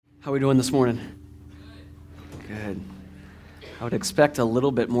How are we doing this morning? Good. I would expect a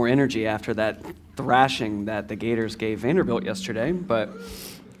little bit more energy after that thrashing that the Gators gave Vanderbilt yesterday, but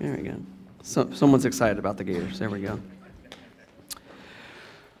there we go. Someone's excited about the Gators. There we go.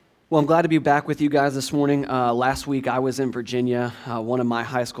 Well, I'm glad to be back with you guys this morning. Last week I was in Virginia. One of my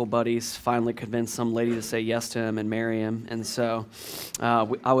high school buddies finally convinced some lady to say yes to him and marry him, and so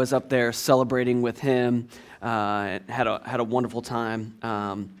I was up there celebrating with him. Had a wonderful time.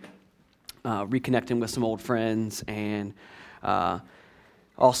 Reconnecting with some old friends, and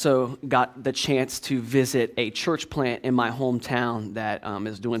also got the chance to visit a church plant in my hometown that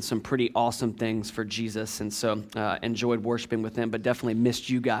is doing some pretty awesome things for Jesus, and so enjoyed worshiping with them, but definitely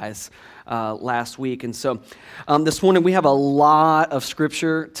missed you guys last week. And so this morning we have a lot of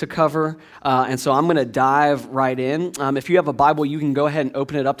scripture to cover, and so I'm going to dive right in. If you have a Bible, you can go ahead and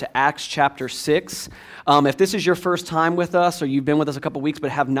open it up to Acts chapter 6. If this is your first time with us, or you've been with us a couple weeks but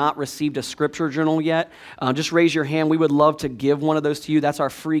have not received a scripture journal yet, just raise your hand. We would love to give one of those to you. That's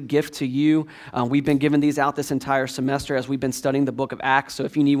our free gift to you. We've been giving these out this entire semester as we've been studying the book of Acts. So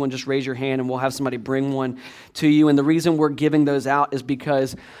if you need one, just raise your hand and we'll have somebody bring one to you. And the reason we're giving those out is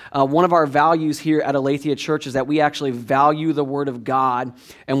because one of our values here at Aletheia Church is that we actually value the Word of God,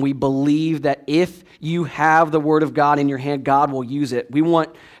 and we believe that if you have the Word of God in your hand, God will use it. We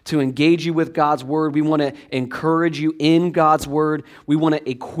want to engage you with God's Word. We want to encourage you in God's Word. We want to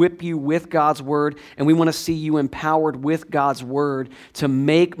equip you with God's Word, and we want to see you empowered with God's Word to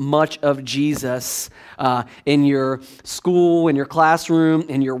make much of Jesus in your school, in your classroom,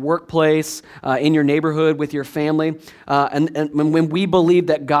 in your workplace, in your neighborhood, with your family. And when we believe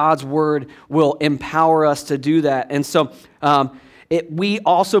that God's Word will empower us to do that. And so we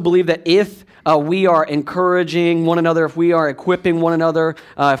also believe that if we are encouraging one another, if we are equipping one another,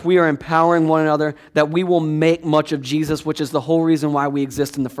 if we are empowering one another, that we will make much of Jesus, which is the whole reason why we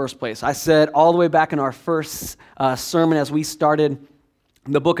exist in the first place. I said all the way back in our first sermon as we started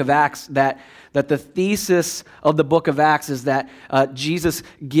the book of Acts that the thesis of the book of Acts is that Jesus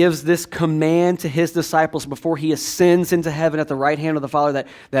gives this command to his disciples before he ascends into heaven at the right hand of the Father,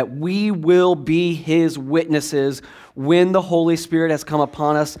 that we will be his witnesses when the Holy Spirit has come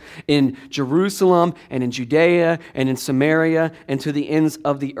upon us in Jerusalem and in Judea and in Samaria and to the ends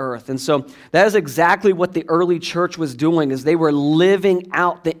of the earth. And so that is exactly what the early church was doing, is they were living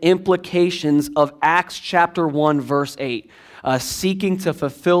out the implications of Acts chapter 1, verse 8. Seeking to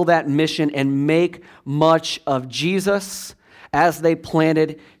fulfill that mission and make much of Jesus as they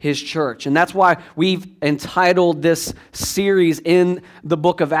planted his church. And that's why we've entitled this series in the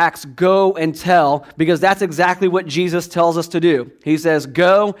book of Acts, Go and Tell, because that's exactly what Jesus tells us to do. He says,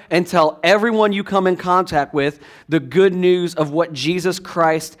 go and tell everyone you come in contact with the good news of what Jesus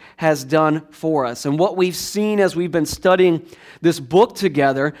Christ has done for us. And what we've seen as we've been studying this book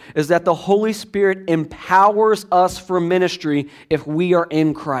together is that the Holy Spirit empowers us for ministry if we are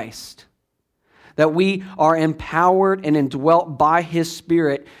in Christ. That we are empowered and indwelt by his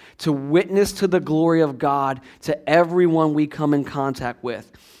Spirit to witness to the glory of God to everyone we come in contact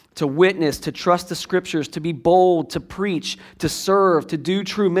with. To witness, to trust the Scriptures, to be bold, to preach, to serve, to do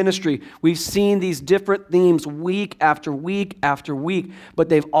true ministry. We've seen these different themes week after week after week, but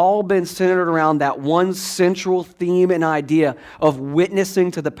they've all been centered around that one central theme and idea of witnessing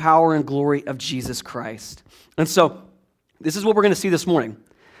to the power and glory of Jesus Christ. And so, this is what we're going to see this morning.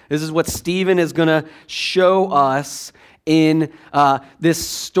 This is what Stephen is going to show us in this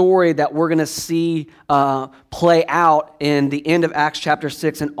story that we're going to see play out in the end of Acts chapter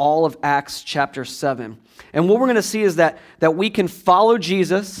 6 and all of Acts chapter 7. And what we're going to see is that we can follow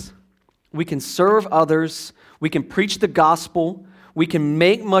Jesus, we can serve others, we can preach the gospel, we can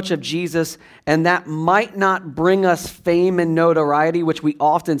make much of Jesus, and that might not bring us fame and notoriety, which we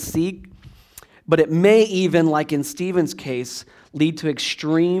often seek, but it may even, like in Stephen's case, lead to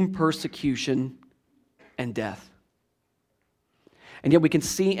extreme persecution and death. And yet we can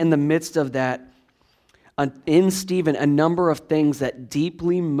see in the midst of that, in Stephen, a number of things that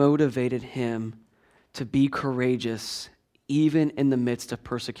deeply motivated him to be courageous, even in the midst of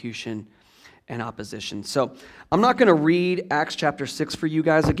persecution and opposition. So I'm not going to read Acts chapter 6 for you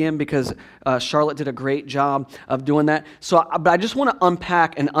guys again because Charlotte did a great job of doing that. But I just want to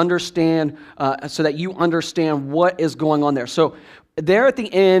unpack and understand so that you understand what is going on there. So there at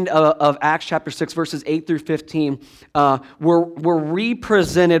the end of Acts chapter 6, verses 8 through 15, we're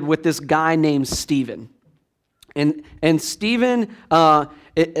represented with this guy named Stephen. And Stephen,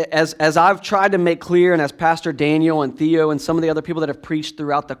 as I've tried to make clear, and as Pastor Daniel and Theo and some of the other people that have preached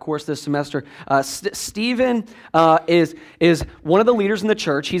throughout the course of this semester, Stephen is one of the leaders in the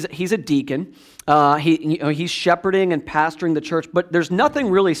church. He's a deacon. He's shepherding and pastoring the church, but there's nothing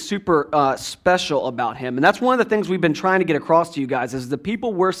really super special about him. And that's one of the things we've been trying to get across to you guys is the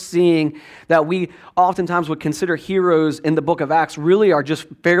people we're seeing that we oftentimes would consider heroes in the book of Acts really are just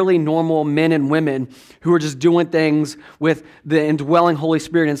fairly normal men and women who are just doing things with the indwelling Holy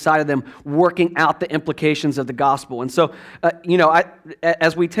Spirit inside of them, working out the implications of the gospel. And so,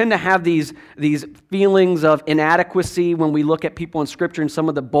 as we tend to have these feelings of inadequacy when we look at people in Scripture and some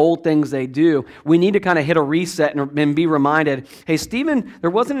of the bold things they do, we need to kind of hit a reset and be reminded, hey, Stephen,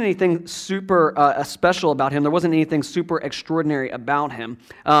 there wasn't anything super special about him. There wasn't anything super extraordinary about him.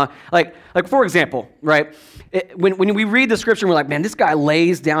 Like for example, right? When we read the Scripture, we're like, man, this guy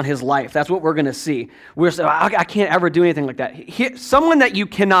lays down his life. That's what we're going to see. We're saying, I can't ever do anything like that. Someone that you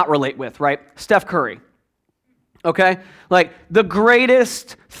cannot relate with, right? Steph Curry. Okay? Like the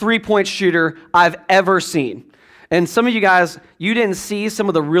greatest three-point shooter I've ever seen. And some of you guys, you didn't see some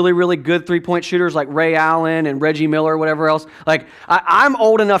of the really, really good three-point shooters like Ray Allen and Reggie Miller or whatever else. Like, I'm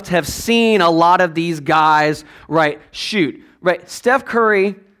old enough to have seen a lot of these guys, right, shoot. Right? Steph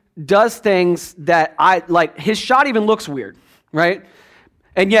Curry does things that his shot even looks weird, right?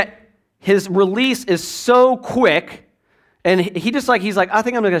 And yet, his release is so quick, and he's like, I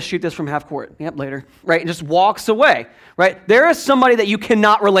think I'm going to shoot this from half court. Yep, later. Right? And just walks away. Right? There is somebody that you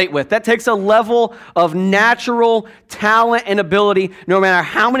cannot relate with. That takes a level of natural talent and ability. No matter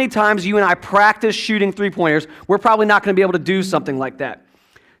how many times you and I practice shooting three-pointers, we're probably not going to be able to do something like that.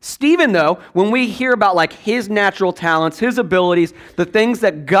 Stephen, though, when we hear about like his natural talents, his abilities, the things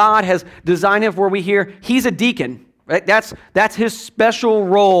that God has designed him for, we hear he's a deacon. Right? That's his special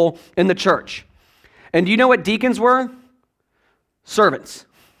role in the church. And do you know what deacons were? Servants.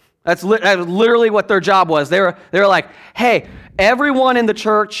 That's literally what their job was. They were like, hey, everyone in the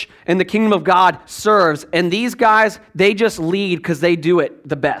church and the kingdom of God serves, and these guys, they just lead because they do it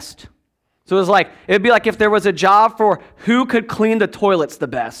the best. So it'd be like if there was a job for who could clean the toilets the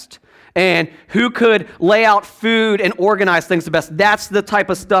best and who could lay out food and organize things the best. That's the type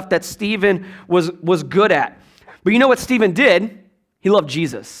of stuff that Stephen was good at. But you know what Stephen did? He loved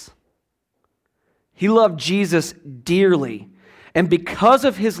Jesus. He loved Jesus dearly. And because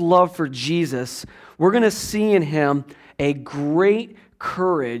of his love for Jesus, we're going to see in him a great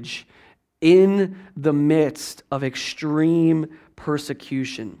courage in the midst of extreme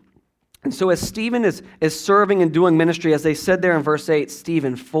persecution. And so as Stephen is serving and doing ministry, as they said there in verse 8,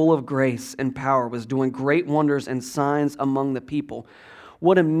 Stephen, full of grace and power, was doing great wonders and signs among the people.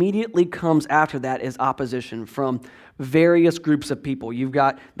 What immediately comes after that is opposition from various groups of people. You've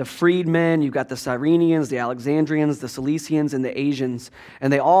got the freedmen, you've got the Cyrenians, the Alexandrians, the Cilicians, and the Asians,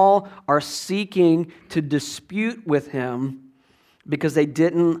 and they all are seeking to dispute with him because they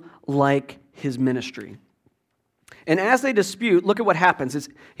didn't like his ministry. And as they dispute, look at what happens.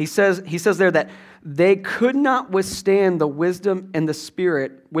 He says there that they could not withstand the wisdom and the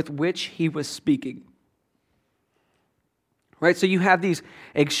spirit with which he was speaking. Right, so you have these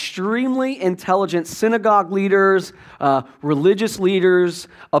extremely intelligent synagogue leaders, religious leaders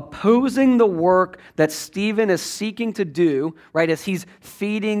opposing the work that Stephen is seeking to do, right, as he's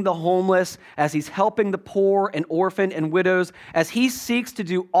feeding the homeless, as he's helping the poor and orphan and widows, as he seeks to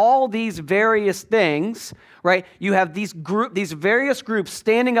do all these various things, right, you have these various groups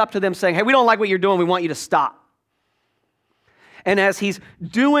standing up to them saying, hey, we don't like what you're doing, we want you to stop. And as he's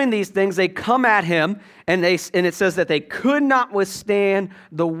doing these things, they come at him, and it says that they could not withstand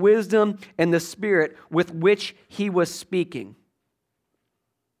the wisdom and the spirit with which he was speaking.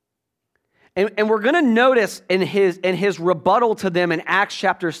 And we're going to notice in his rebuttal to them in Acts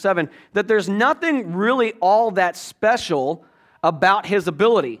chapter 7 that there's nothing really all that special about his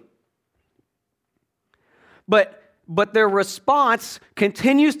ability. But their response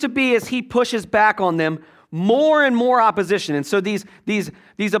continues to be, as he pushes back on them, more and more opposition. And so these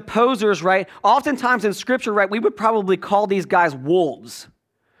opposers, right, oftentimes in Scripture, right, we would probably call these guys wolves,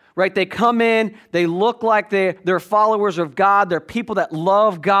 right? They come in, they look like they're followers of God, they're people that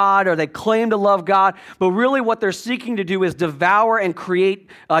love God, or they claim to love God, but really what they're seeking to do is devour and create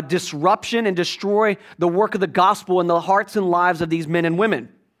disruption and destroy the work of the gospel in the hearts and lives of these men and women.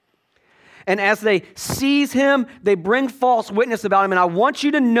 And as they seize him, they bring false witness about him. And I want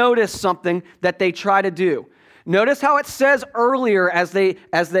you to notice something that they try to do. Notice how it says earlier as they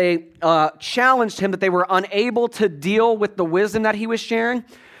challenged him that they were unable to deal with the wisdom that he was sharing.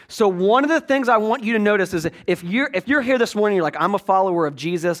 So one of the things I want you to notice is if you're here this morning, you're like, I'm a follower of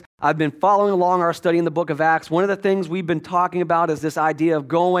Jesus, I've been following along our study in the book of Acts. One of the things we've been talking about is this idea of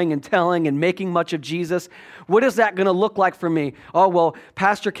going and telling and making much of Jesus. What is that going to look like for me? Oh, well,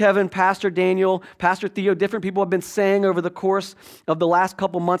 Pastor Kevin, Pastor Daniel, Pastor Theo, different people have been saying over the course of the last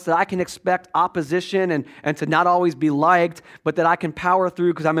couple months that I can expect opposition and to not always be liked, but that I can power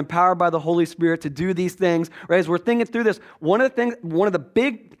through because I'm empowered by the Holy Spirit to do these things. Right? As we're thinking through this, one of the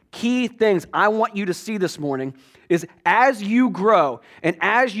big key things I want you to see this morning is as you grow and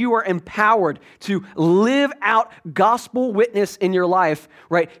as you are empowered to live out gospel witness in your life,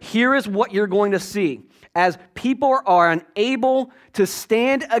 right, here is what you're going to see. As people are unable to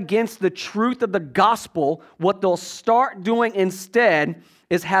stand against the truth of the gospel, what they'll start doing instead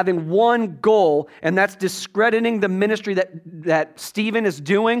is having one goal, and that's discrediting the ministry that Stephen is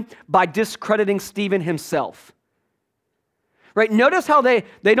doing by discrediting Stephen himself. Right? Notice how they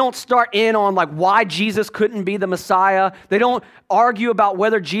don't start in on like why Jesus couldn't be the Messiah. They don't argue about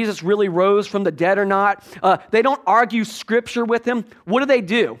whether Jesus really rose from the dead or not. They don't argue scripture with him. What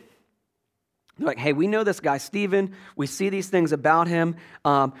do? They're like, hey, we know this guy, Stephen. We see these things about him.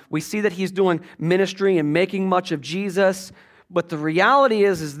 We see that he's doing ministry and making much of Jesus. But the reality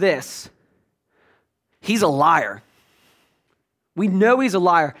is this. He's a liar. We know he's a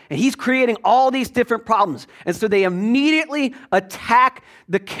liar, and he's creating all these different problems. And so they immediately attack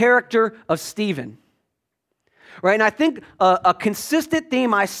the character of Stephen. Right? And I think a consistent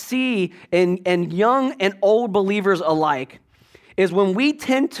theme I see in young and old believers alike is when we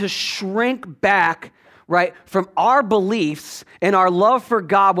tend to shrink back, right, from our beliefs and our love for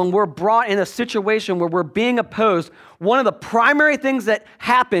God when we're brought in a situation where we're being opposed. One of the primary things that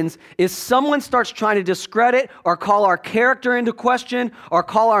happens is someone starts trying to discredit or call our character into question or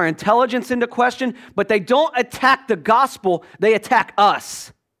call our intelligence into question, but they don't attack the gospel, they attack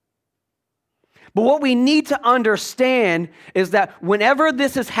us. But what we need to understand is that whenever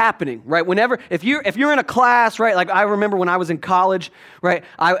this is happening, right, if you're in a class, right, like I remember when I was in college, right,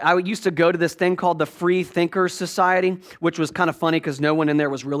 I used to go to this thing called the Free Thinkers Society, which was kind of funny because no one in there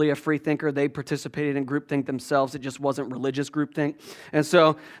was really a free thinker. They participated in groupthink themselves. It just wasn't religious groupthink. And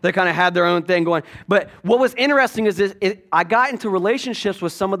so they kind of had their own thing going. But what was interesting is I got into relationships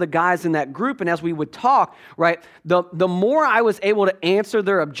with some of the guys in that group, and as we would talk, right, the more I was able to answer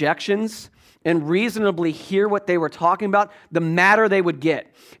their objections and reasonably hear what they were talking about, the madder they would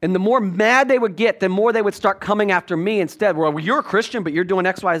get. And the more mad they would get, the more they would start coming after me instead. Well, you're a Christian, but you're doing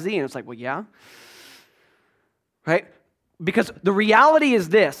X, Y, Z. And it's like, well, yeah. Right? Because the reality is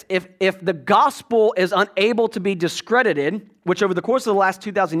this. If the gospel is unable to be discredited, which over the course of the last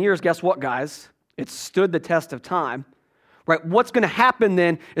 2,000 years, guess what, guys? It's stood the test of time. Right? What's going to happen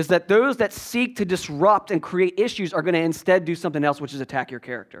then is that those that seek to disrupt and create issues are going to instead do something else, which is attack your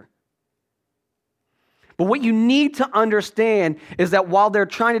character. But what you need to understand is that while they're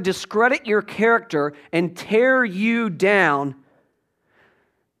trying to discredit your character and tear you down,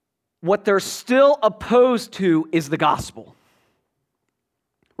 what they're still opposed to is the gospel.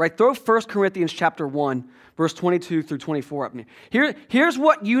 Right? Throw 1 Corinthians chapter 1, verse 22 through 24 up. Here's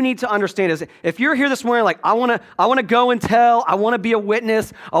what you need to understand is if you're here this morning like, I want to go and tell, I want to be a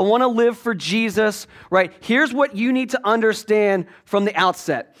witness, I want to live for Jesus, right? Here's what you need to understand from the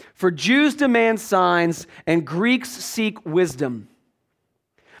outset. For Jews demand signs and Greeks seek wisdom.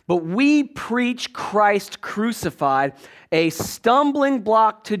 But we preach Christ crucified, a stumbling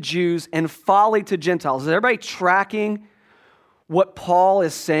block to Jews and folly to Gentiles. Is everybody tracking what Paul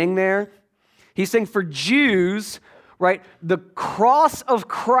is saying there? He's saying for Jews, right, the cross of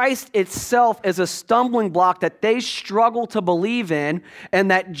Christ itself is a stumbling block that they struggle to believe in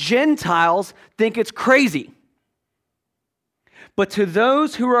and that Gentiles think it's crazy. But to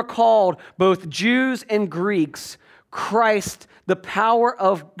those who are called, both Jews and Greeks, Christ, the power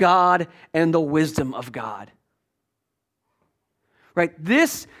of God and the wisdom of God. Right?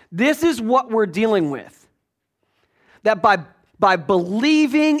 This is what we're dealing with. That by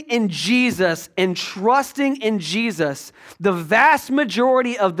believing in Jesus and trusting in Jesus, the vast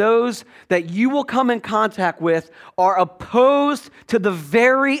majority of those that you will come in contact with are opposed to the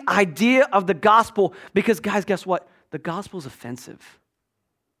very idea of the gospel because, guys, guess what? The gospel is offensive.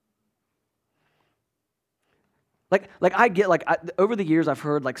 Over the years, I've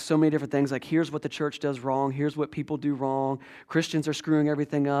heard so many different things. Like, here's what the church does wrong. Here's what people do wrong. Christians are screwing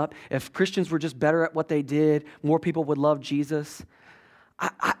everything up. If Christians were just better at what they did, more people would love Jesus.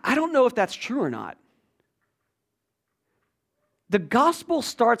 I don't know if that's true or not. The gospel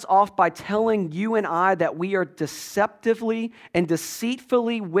starts off by telling you and I that we are deceptively and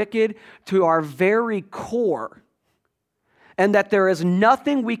deceitfully wicked to our very core, and that there is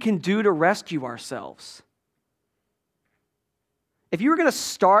nothing we can do to rescue ourselves. if you were going to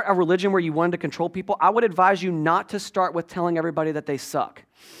start a religion where you wanted to control people, I would advise you not to start with telling everybody that they suck.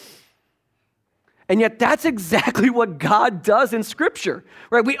 And yet that's exactly what God does in Scripture,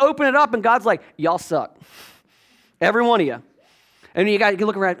 right? We open it up and God's like, y'all suck. Every one of you. And you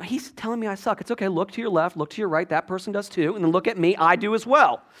look around, he's telling me I suck. It's okay, look to your left, look to your right, that person does too. And then look at me, I do as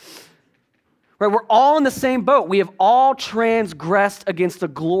well. Right? We're all in the same boat. We have all transgressed against the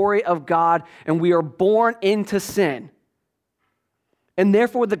glory of God, and we are born into sin. And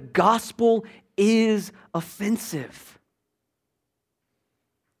therefore, the gospel is offensive.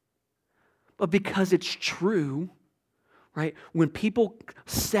 But because it's true, right? When people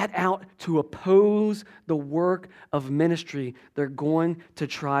set out to oppose the work of ministry, they're going to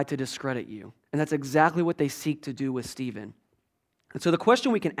try to discredit you. And that's exactly what they seek to do with Stephen. And so the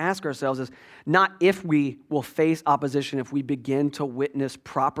question we can ask ourselves is not if we will face opposition if we begin to witness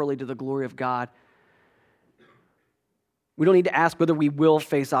properly to the glory of God. We don't need to ask whether we will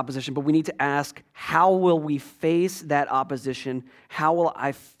face opposition, but we need to ask, how will we face that opposition? How will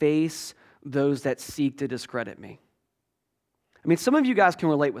I face those that seek to discredit me? I mean, some of you guys can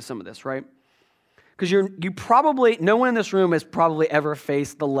relate with some of this, right? Because no one in this room has probably ever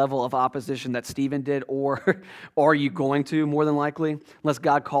faced the level of opposition that Stephen did, or are you going to, more than likely, unless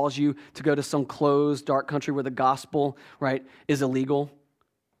God calls you to go to some closed, dark country where the gospel, right, is illegal.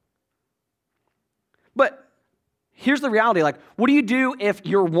 But here's the reality, like, what do you do if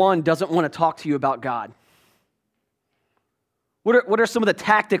your one doesn't want to talk to you about God? What are some of the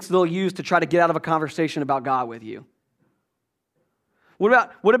tactics they'll use to try to get out of a conversation about God with you?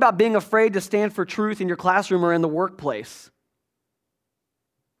 What about being afraid to stand for truth in your classroom or in the workplace?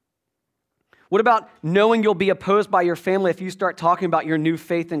 What about knowing you'll be opposed by your family if you start talking about your new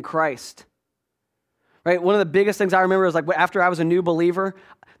faith in Christ? Right? One of the biggest things I remember is like after I was a new believer,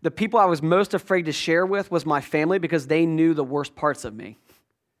 the people I was most afraid to share with was my family because they knew the worst parts of me.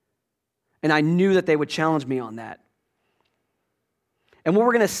 And I knew that they would challenge me on that. And what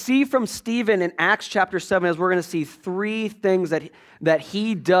we're going to see from Stephen in Acts chapter 7 is we're going to see three things that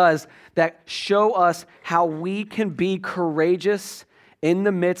he does that show us how we can be courageous in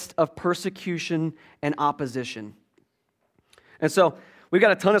the midst of persecution and opposition. And so we've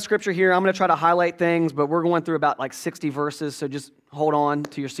got a ton of scripture here. I'm going to try to highlight things, but we're going through about like 60 verses, so just hold on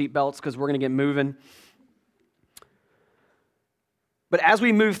to your seatbelts because we're going to get moving. But as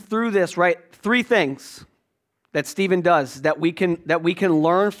we move through this, right, three things that Stephen does that we can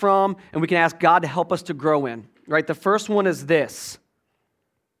learn from and we can ask God to help us to grow in. Right? The first one is this.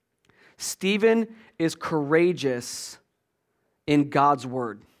 Stephen is courageous in God's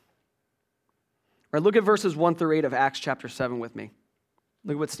word. Right, look at verses 1 through 8 of Acts chapter 7 with me.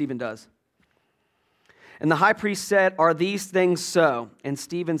 Look at what Stephen does. And the high priest said, "Are these things so?" And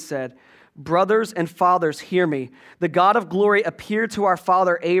Stephen said, "Brothers and fathers, hear me. The God of glory appeared to our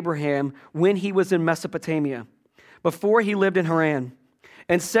father Abraham when he was in Mesopotamia, before he lived in Haran,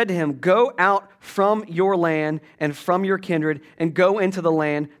 and said to him, 'Go out from your land and from your kindred, and go into the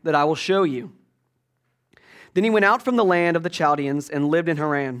land that I will show you.' Then he went out from the land of the Chaldeans and lived in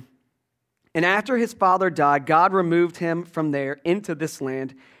Haran. And after his father died, God removed him from there into this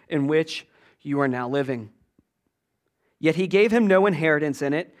land in which you are now living. Yet he gave him no inheritance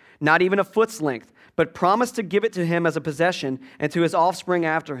in it, not even a foot's length, but promised to give it to him as a possession and to his offspring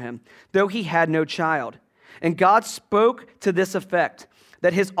after him, though he had no child. And God spoke to this effect,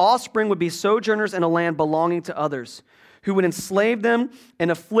 that his offspring would be sojourners in a land belonging to others, who would enslave them and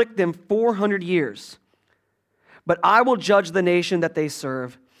afflict them 400 years. But I will judge the nation that they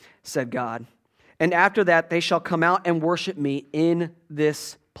serve, said God. And after that they shall come out and worship me in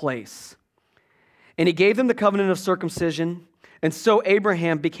this place. And he gave them the covenant of circumcision. And so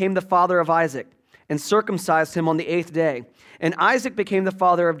Abraham became the father of Isaac and circumcised him on the 8th day. And Isaac became the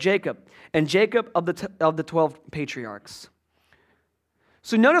father of Jacob, and Jacob of the 12 patriarchs.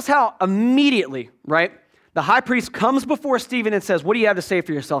 So notice how immediately, right, the high priest comes before Stephen and says, "What do you have to say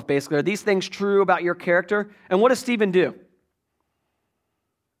for yourself, basically? Are these things true about your character?" And what does Stephen do?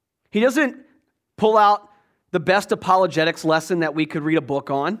 He doesn't pull out the best apologetics lesson that we could read a book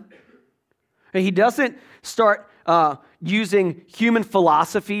on. He doesn't start using human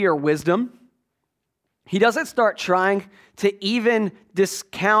philosophy or wisdom. He doesn't start trying to even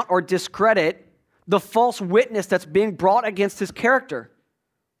discount or discredit the false witness that's being brought against his character.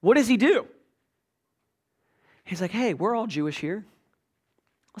 What does he do? He's like, "Hey, we're all Jewish here.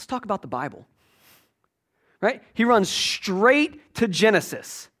 Let's talk about the Bible." Right? He runs straight to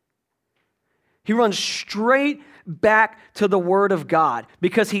Genesis. He runs straight back to the Word of God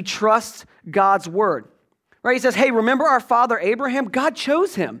because he trusts God's Word. Right? He says, "Hey, remember our father Abraham? God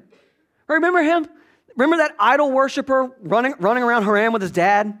chose him. Right? Remember him? Remember that idol worshiper running around Haran with his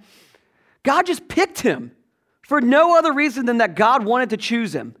dad? God just picked him for no other reason than that God wanted to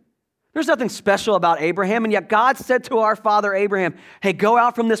choose him. There's nothing special about Abraham, and yet God said to our father Abraham, hey, go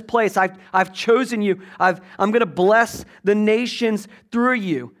out from this place. I've chosen you. I'm going to bless the nations through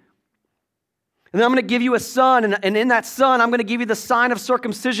you. And then I'm going to give you a son, and in that son, I'm going to give you the sign of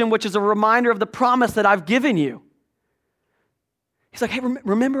circumcision, which is a reminder of the promise that I've given you. He's like, hey,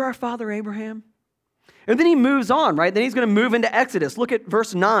 remember our father Abraham? And then he moves on, right? Then he's going to move into Exodus. Look at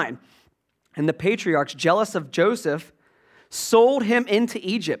verse 9. And the patriarchs, jealous of Joseph, sold him into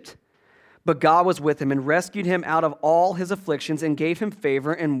Egypt. But God was with him and rescued him out of all his afflictions and gave him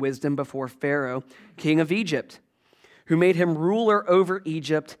favor and wisdom before Pharaoh, king of Egypt, who made him ruler over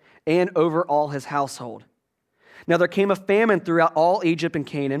Egypt and over all his household. Now there came a famine throughout all Egypt and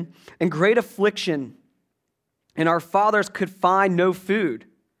Canaan, and great affliction, and our fathers could find no food.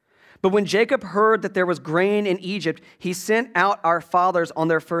 But when Jacob heard that there was grain in Egypt, he sent out our fathers on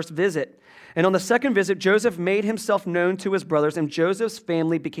their first visit. And on the second visit, Joseph made himself known to his brothers, and Joseph's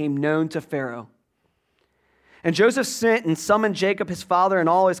family became known to Pharaoh. And Joseph sent and summoned Jacob, his father, and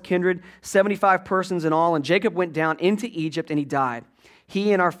all his kindred, 75 persons in all. And Jacob went down into Egypt, and he died,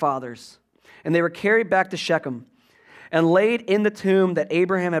 he and our fathers. And they were carried back to Shechem, and laid in the tomb that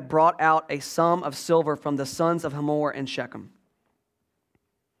Abraham had brought out a sum of silver from the sons of Hamor and Shechem.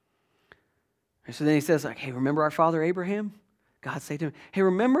 And so then he says, like, hey, remember our father Abraham? God said to him, hey,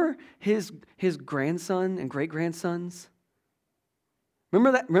 remember his grandson and great-grandsons?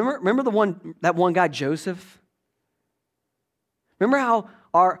 Remember that one guy, Joseph? Remember how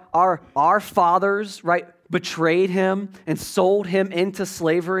our fathers, right, betrayed him and sold him into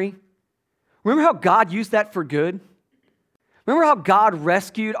slavery? Remember how God used that for good? Remember how God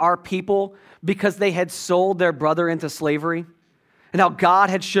rescued our people because they had sold their brother into slavery? And how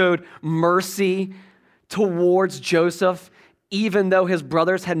God had showed mercy towards Joseph even though his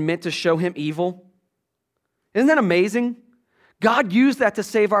brothers had meant to show him evil? Isn't that amazing? God used that to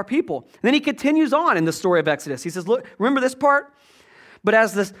save our people. And then he continues on in the story of Exodus. He says, look, remember this part? But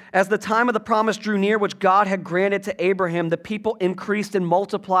as the time of the promise drew near, which God had granted to Abraham, the people increased and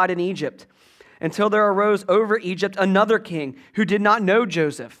multiplied in Egypt, until there arose over Egypt another king who did not know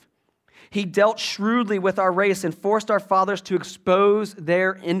Joseph. He dealt shrewdly with our race and forced our fathers to expose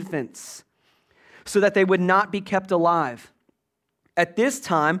their infants so that they would not be kept alive. At this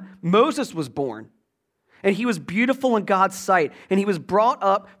time, Moses was born, and he was beautiful in God's sight, and he was brought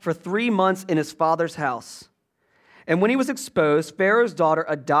up for 3 months in his father's house. And when he was exposed, Pharaoh's daughter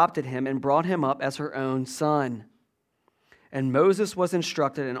adopted him and brought him up as her own son. And Moses was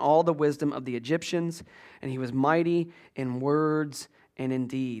instructed in all the wisdom of the Egyptians, and he was mighty in words and in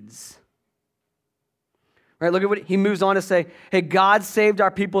deeds. Right, look at what he moves on to say. Hey, God saved our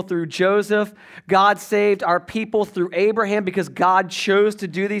people through Joseph. God saved our people through Abraham because God chose to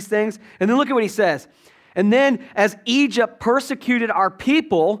do these things. And then look at what he says. And then as Egypt persecuted our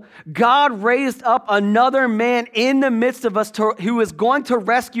people, God raised up another man in the midst of us who is going to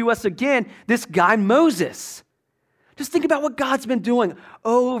rescue us again, this guy Moses. Just think about what God's been doing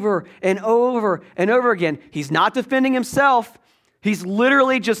over and over and over again. He's not defending himself. He's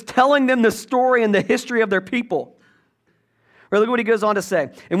literally just telling them the story and the history of their people. Right, look what he goes on to say.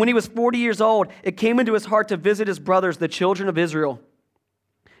 And when he was 40 years old, it came into his heart to visit his brothers, the children of Israel.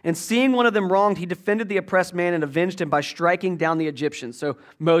 And seeing one of them wronged, he defended the oppressed man and avenged him by striking down the Egyptians. So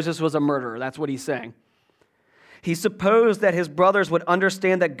Moses was a murderer. That's what he's saying. He supposed that his brothers would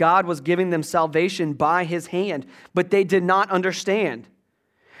understand that God was giving them salvation by his hand, but they did not understand.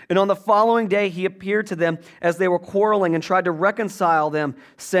 And on the following day, he appeared to them as they were quarreling and tried to reconcile them,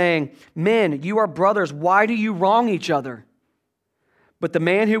 saying, men, you are brothers. Why do you wrong each other? But the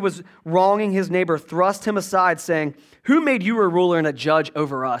man who was wronging his neighbor thrust him aside, saying, who made you a ruler and a judge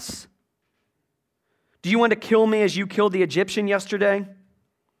over us? Do you want to kill me as you killed the Egyptian yesterday?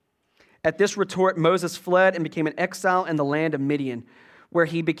 At this retort, Moses fled and became an exile in the land of Midian, where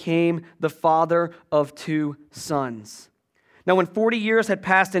he became the father of 2 sons. Now, when 40 years had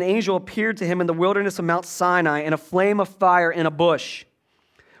passed, an angel appeared to him in the wilderness of Mount Sinai in a flame of fire in a bush.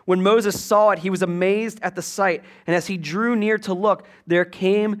 When Moses saw it, he was amazed at the sight, and as he drew near to look, there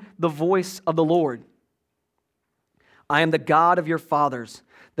came the voice of the Lord. I am the God of your fathers,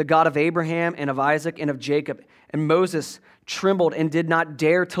 the God of Abraham and of Isaac and of Jacob. And Moses trembled and did not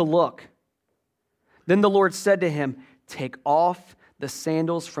dare to look. Then the Lord said to him, take off the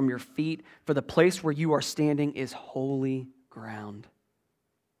sandals from your feet, for the place where you are standing is holy ground.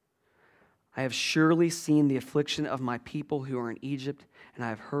 I have surely seen the affliction of my people who are in Egypt, and I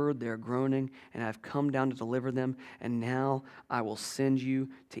have heard their groaning, and I have come down to deliver them, and now I will send you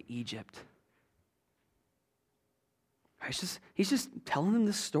to Egypt. Right? He's just telling them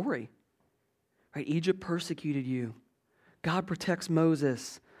this story. Right? Egypt persecuted you. God protects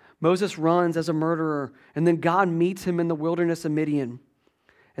Moses. Moses runs as a murderer, and then God meets him in the wilderness of Midian.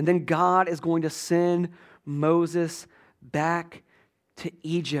 And then God is going to send Moses back to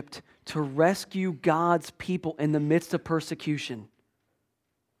Egypt to rescue God's people in the midst of persecution.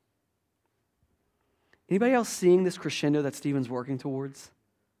 Anybody else seeing this crescendo that Stephen's working towards?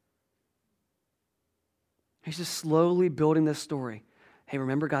 He's just slowly building this story. Hey,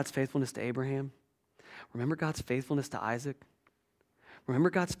 remember God's faithfulness to Abraham? Remember God's faithfulness to Isaac? Remember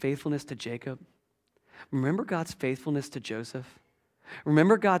God's faithfulness to Jacob? Remember God's faithfulness to Joseph?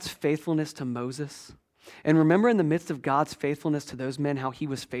 Remember God's faithfulness to Moses? And remember in the midst of God's faithfulness to those men, how he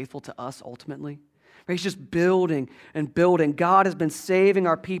was faithful to us ultimately? He's just building and building. God has been saving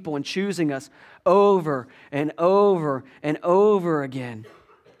our people and choosing us over and over and over again.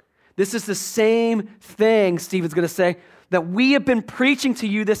 This is the same thing, Stephen's going to say, that we have been preaching to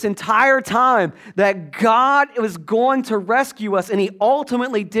you this entire time, that God was going to rescue us, and he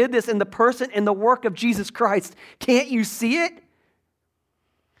ultimately did this in the person and the work of Jesus Christ. Can't you see it?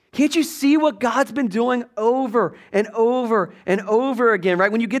 Can't you see what God's been doing over and over and over again,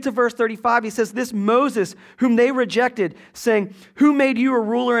 right? When you get to verse 35, he says, this Moses, whom they rejected, saying, who made you a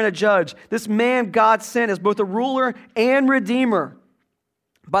ruler and a judge? This man God sent as both a ruler and redeemer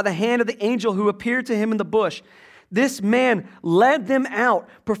by the hand of the angel who appeared to him in the bush. This man led them out,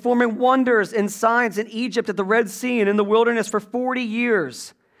 performing wonders and signs in Egypt, at the Red Sea, and in the wilderness for 40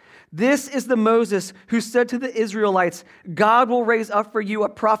 years. This is the Moses who said to the Israelites, God will raise up for you a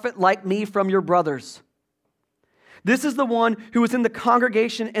prophet like me from your brothers. This is the one who was in the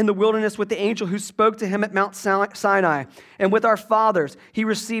congregation in the wilderness with the angel who spoke to him at Mount Sinai. And with our fathers, he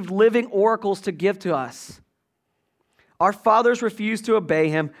received living oracles to give to us. Our fathers refused to obey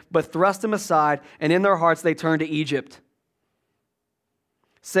him, but thrust him aside, and in their hearts they turned to Egypt,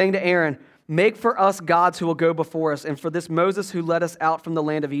 saying to Aaron, make for us gods who will go before us, and for this Moses who led us out from the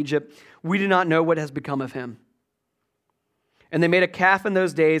land of Egypt, we do not know what has become of him. And they made a calf in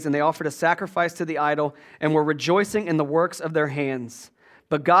those days, and they offered a sacrifice to the idol, and were rejoicing in the works of their hands.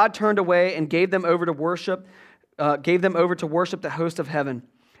 But God turned away and gave them over to worship the host of heaven,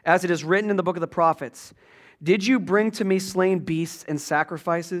 as it is written in the book of the prophets. Did you bring to me slain beasts and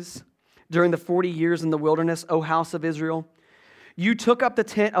sacrifices during the 40 years in the wilderness, O house of Israel? You took up the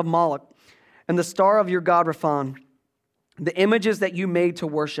tent of Moloch and the star of your god Rephan, the images that you made to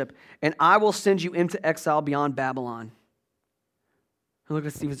worship, and I will send you into exile beyond Babylon. And look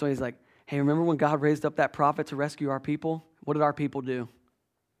at Stephen's story. He's like, hey, remember when God raised up that prophet to rescue our people? What did our people do?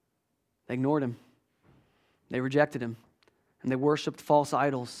 They ignored him. They rejected him. And they worshiped false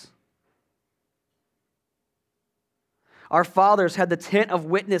idols. Our fathers had the tent of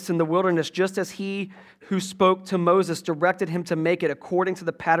witness in the wilderness, just as he who spoke to Moses directed him to make it according to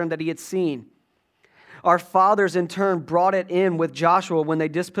the pattern that he had seen. Our fathers, in turn, brought it in with Joshua when they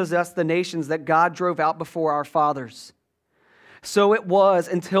dispossessed the nations that God drove out before our fathers. So it was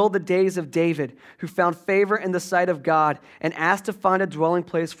until the days of David, who found favor in the sight of God and asked to find a dwelling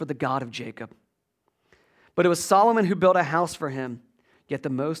place for the God of Jacob. But it was Solomon who built a house for him. Yet the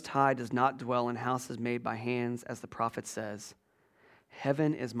Most High does not dwell in houses made by hands, as the prophet says,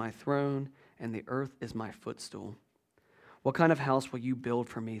 heaven is my throne, and the earth is my footstool. What kind of house will you build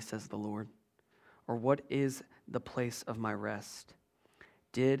for me, says the Lord? Or what is the place of my rest?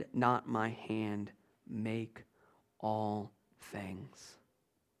 Did not my hand make all things?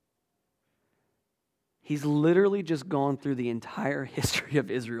 He's literally just gone through the entire history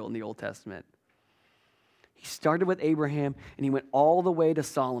of Israel in the Old Testament. He started with Abraham, and he went all the way to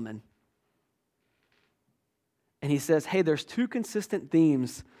Solomon. And he says, hey, there's two consistent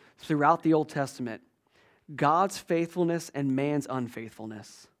themes throughout the Old Testament: God's faithfulness and man's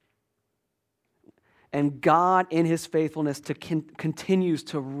unfaithfulness. And God, in his faithfulness, continues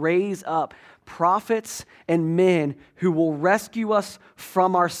to raise up prophets and men who will rescue us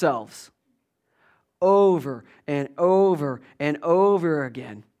from ourselves over and over and over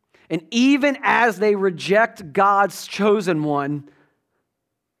again. And even as they reject God's chosen one,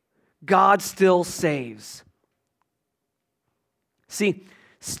 God still saves. See,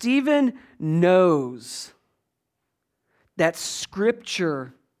 Stephen knows that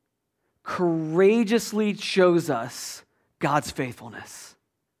Scripture courageously shows us God's faithfulness.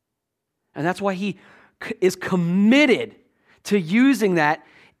 And that's why he is committed to using that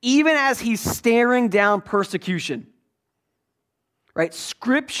even as he's staring down persecution. Right?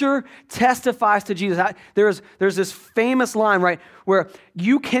 Scripture testifies to Jesus. There's this famous line, right, where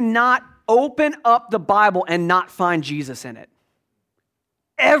you cannot open up the Bible and not find Jesus in it.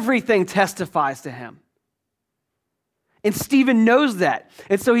 Everything testifies to him. And Stephen knows that.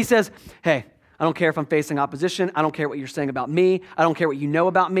 And so he says, hey, I don't care if I'm facing opposition. I don't care what you're saying about me. I don't care what you know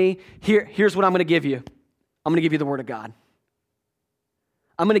about me. Here's what I'm going to give you. I'm going to give you the Word of God.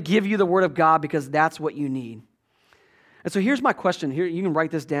 I'm going to give you the Word of God because that's what you need. And so here's my question. Here, you can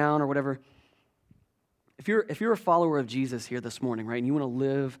write this down or whatever. If you're a follower of Jesus here this morning, right, and you want to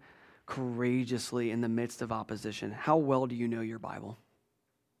live courageously in the midst of opposition, how well do you know your Bible?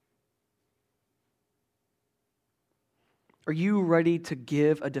 Are you ready to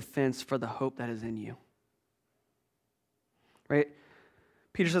give a defense for the hope that is in you? Right?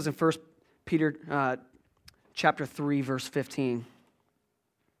 Peter says in 1 Peter chapter 3, verse 15,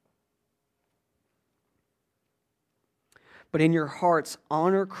 but in your hearts,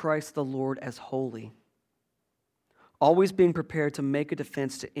 honor Christ the Lord as holy, always being prepared to make a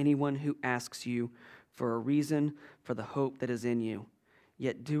defense to anyone who asks you for a reason for the hope that is in you,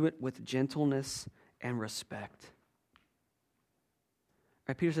 yet do it with gentleness and respect.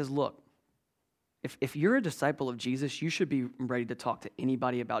 Right, Peter says, look, if you're a disciple of Jesus, you should be ready to talk to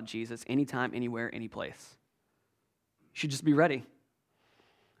anybody about Jesus anytime, anywhere, any place. You should just be ready.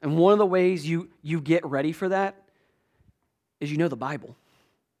 And one of the ways you get ready for that is you know the Bible.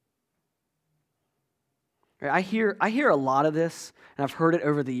 Right, I hear a lot of this, and I've heard it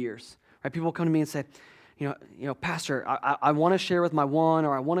over the years. Right, people come to me and say, you know, Pastor, I want to share with my one,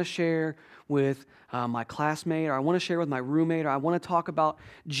 or I want to share with my classmate, or I want to share with my roommate, or I want to talk about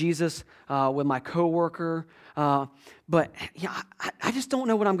Jesus with my coworker, but I just don't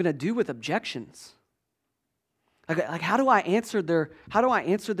know what I'm going to do with objections. Like how do I answer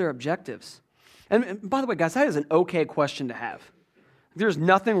their objectives? And by the way, guys, that is an okay question to have. There's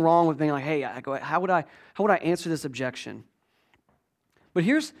nothing wrong with being like, hey, how would I answer this objection? But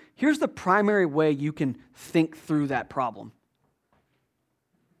here's the primary way you can think through that problem.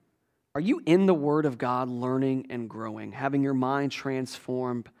 Are you in the Word of God learning and growing, having your mind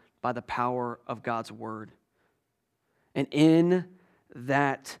transformed by the power of God's Word? And in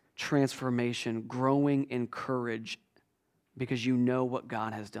that transformation, growing in courage because you know what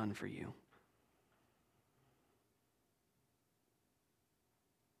God has done for you.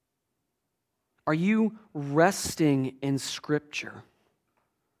 Are you resting in Scripture?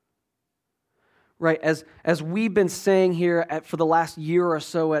 Right, as we've been saying here for the last year or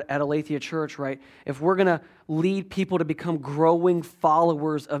so at Aletheia Church, right, if we're going to lead people to become growing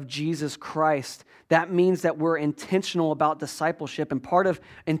followers of Jesus Christ, that means that we're intentional about discipleship. And part of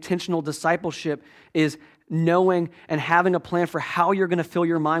intentional discipleship is knowing and having a plan for how you're going to fill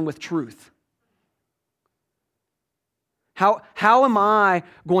your mind with truth. How am I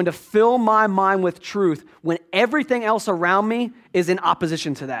going to fill my mind with truth when everything else around me is in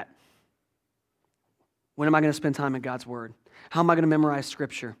opposition to that? When am I going to spend time in God's Word? How am I going to memorize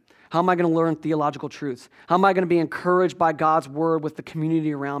Scripture? How am I going to learn theological truths? How am I going to be encouraged by God's Word with the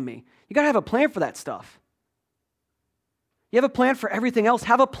community around me? You got to have a plan for that stuff. You have a plan for everything else.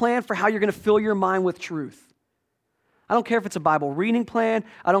 Have a plan for how you're going to fill your mind with truth. I don't care if it's a Bible reading plan.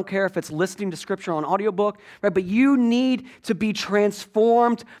 I don't care if it's listening to Scripture on audiobook, right? But you need to be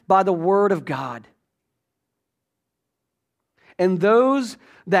transformed by the Word of God. And those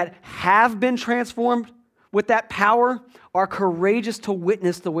that have been transformed with that power are courageous to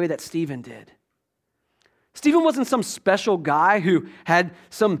witness the way that Stephen did. Stephen wasn't some special guy who had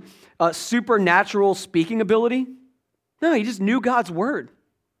some supernatural speaking ability. No, he just knew God's Word.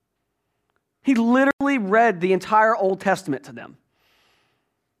 He literally read the entire Old Testament to them.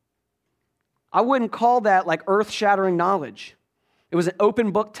 I wouldn't call that like earth-shattering knowledge. It was an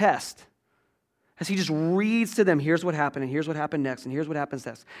open book test. As he just reads to them, here's what happened, and here's what happened next, and here's what happens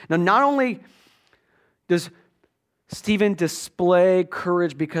next. Now, not only does Stephen display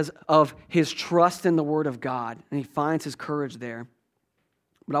courage because of his trust in the Word of God, and he finds his courage there,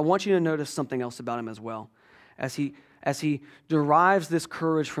 but I want you to notice something else about him as well. As he derives this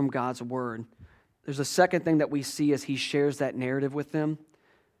courage from God's Word, there's a second thing that we see as he shares that narrative with them,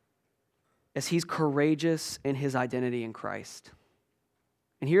 as he's courageous in his identity in Christ.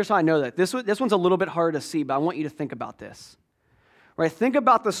 And here's how I know that. This one's a little bit hard to see, but I want you to think about this. Right? Think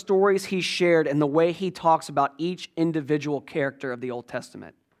about the stories he shared and the way he talks about each individual character of the Old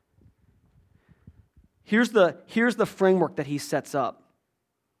Testament. Here's the framework that he sets up.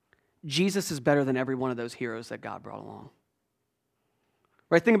 Jesus is better than every one of those heroes that God brought along.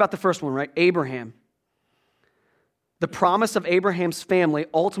 Right? Think about the first one, right? Abraham. The promise of Abraham's family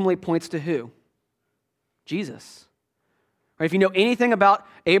ultimately points to who? Jesus. Right? If you know anything about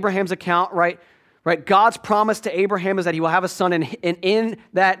Abraham's account, right, God's promise to Abraham is that he will have a son, and in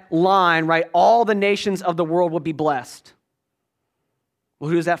that line, right, all the nations of the world will be blessed.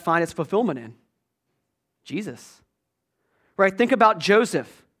 Well, who does that find its fulfillment in? Jesus. right? Think about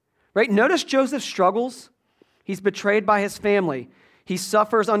Joseph, right? Notice Joseph's struggles. He's betrayed by his family. He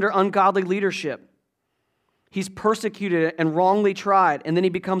suffers under ungodly leadership. He's persecuted and wrongly tried, and then he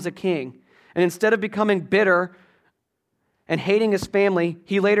becomes a king. And instead of becoming bitter and hating his family,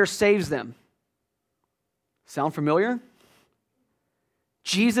 he later saves them. Sound familiar?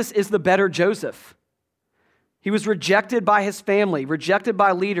 Jesus is the better Joseph. He was rejected by his family, rejected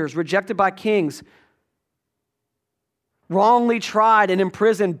by leaders, rejected by kings, wrongly tried and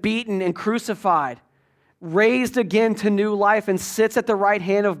imprisoned, beaten and crucified, raised again to new life, and sits at the right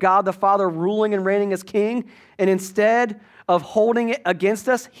hand of God the Father, ruling and reigning as king. And instead of holding it against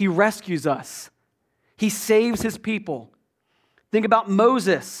us, he rescues us. He saves his people. Think about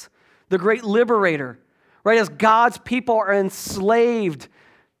Moses, the great liberator, right? As God's people are enslaved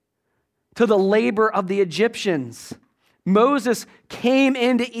to the labor of the Egyptians, Moses came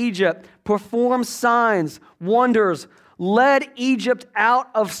into Egypt, performed signs, wonders, led Egypt out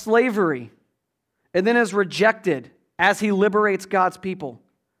of slavery, and then is rejected as he liberates God's people.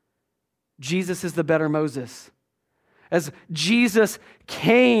 Jesus is the better Moses. As Jesus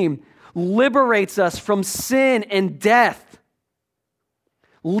came, liberates us from sin and death,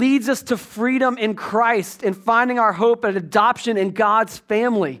 leads us to freedom in Christ and finding our hope and adoption in God's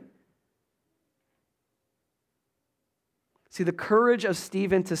family. See, the courage of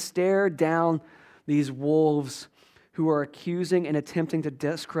Stephen to stare down these wolves who are accusing and attempting to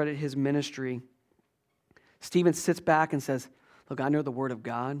discredit his ministry. Stephen sits back and says, look, I know the word of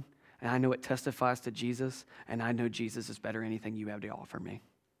God, and I know it testifies to Jesus, and I know Jesus is better than anything you have to offer me.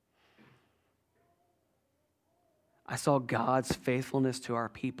 I saw God's faithfulness to our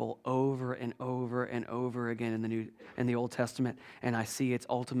people over and over and over again in the Old Testament, and I see its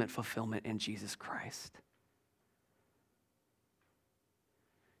ultimate fulfillment in Jesus Christ.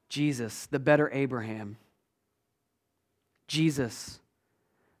 Jesus, the better Abraham. Jesus,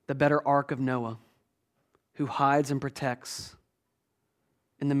 the better Ark of Noah, who hides and protects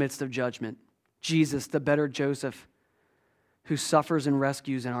in the midst of judgment. Jesus, the better Joseph, who suffers and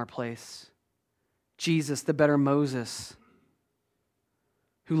rescues in our place. Jesus, the better Moses,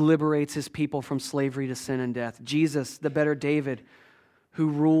 who liberates his people from slavery to sin and death. Jesus, the better David, who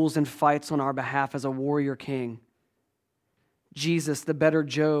rules and fights on our behalf as a warrior king. Jesus, the better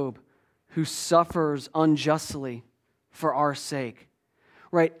Job, who suffers unjustly for our sake.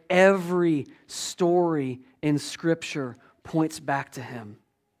 Right? Every story in Scripture points back to him.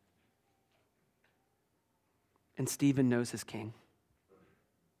 And Stephen knows his king.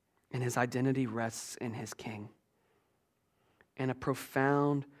 And his identity rests in his king. And a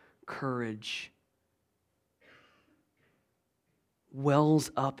profound courage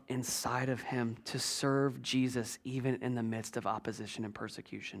wells up inside of him to serve Jesus even in the midst of opposition and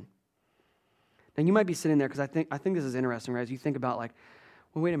persecution. Now you might be sitting there, because I think this is interesting, right? As you think about well,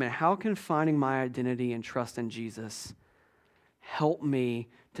 wait a minute, how can finding my identity and trust in Jesus help me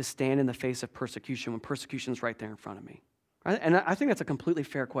to stand in the face of persecution when persecution is right there in front of me? Right? And I think that's a completely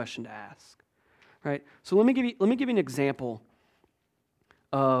fair question to ask, right? So let me give you an example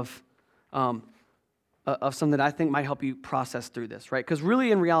of something that I think might help you process through this, right? Because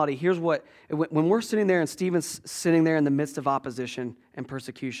really, in reality, here's when we're sitting there and Stephen's sitting there in the midst of opposition and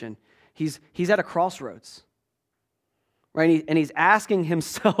persecution, he's at a crossroads, right? And he's asking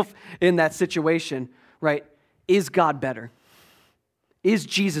himself in that situation, right? Is God better? Is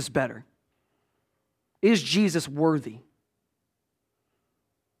Jesus better? Is Jesus worthy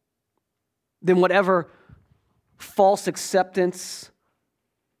than whatever false acceptance,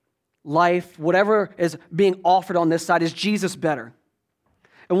 life, whatever is being offered on this side? Is Jesus better?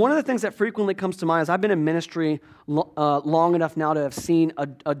 And one of the things that frequently comes to mind is I've been in ministry long enough now to have seen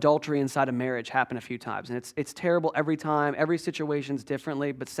adultery inside a marriage happen a few times. And it's terrible every time. Every situation's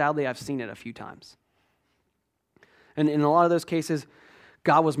differently, but sadly I've seen it a few times. And in a lot of those cases,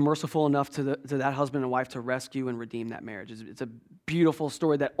 God was merciful enough to that husband and wife to rescue and redeem that marriage. It's a beautiful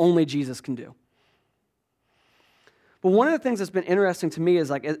story that only Jesus can do. But one of the things that's been interesting to me is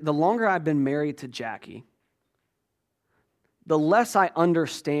the longer I've been married to Jackie, the less I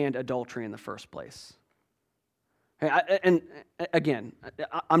understand adultery in the first place. And again,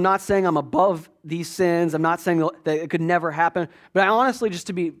 I'm not saying I'm above these sins. I'm not saying that it could never happen. But I honestly, just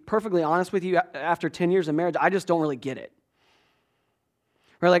to be perfectly honest with you, after 10 years of marriage, I just don't really get it.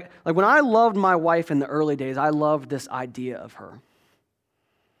 Right? Like when I loved my wife in the early days, I loved this idea of her.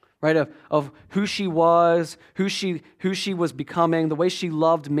 Right? Of who she was, who she was becoming, the way she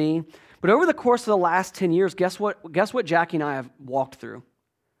loved me. But over the course of the last 10 years, guess what Jackie and I have walked through?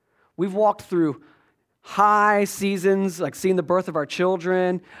 We've walked through high seasons, like seeing the birth of our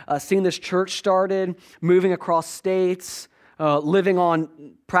children, seeing this church started, moving across states, living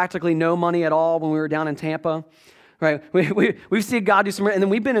on practically no money at all when we were down in Tampa, right? We've seen God do some, and then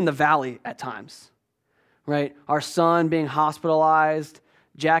we've been in the valley at times, right? Our son being hospitalized,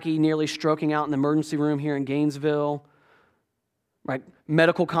 Jackie nearly stroking out in the emergency room here in Gainesville, right?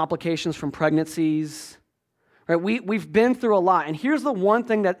 Medical complications from pregnancies, right? We've been through a lot, and here's the one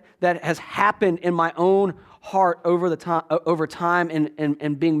thing that has happened in my own heart over time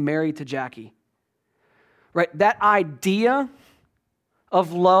and being married to Jackie, right? That idea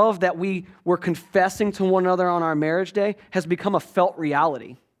of love that we were confessing to one another on our marriage day has become a felt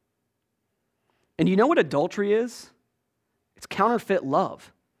reality. And you know what adultery is? It's counterfeit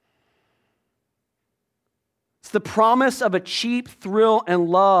love. It's the promise of a cheap thrill and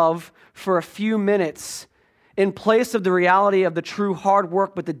love for a few minutes in place of the reality of the true hard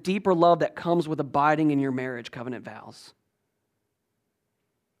work, but the deeper love that comes with abiding in your marriage covenant vows.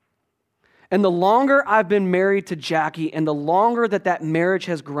 And the longer I've been married to Jackie and the longer that marriage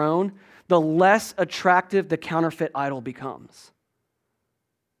has grown, the less attractive the counterfeit idol becomes.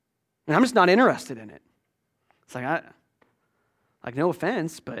 And I'm just not interested in it. It's like, no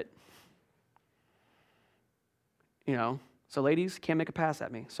offense, but, so ladies, can't make a pass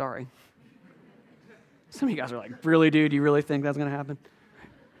at me. Sorry. Some of you guys are like, really, dude? You really think that's going to happen?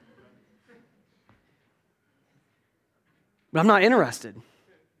 But I'm not interested.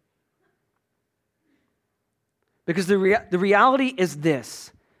 Because the reality is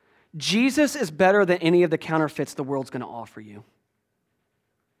this. Jesus is better than any of the counterfeits the world's going to offer you.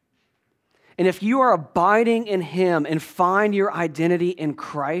 And if you are abiding in Him and find your identity in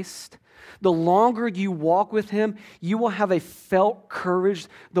Christ, the longer you walk with Him, you will have a felt courage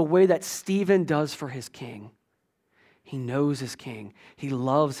the way that Stephen does for his king. He knows his king. He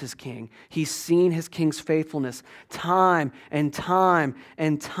loves his king. He's seen his king's faithfulness time and time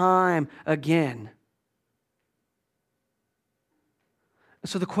and time again.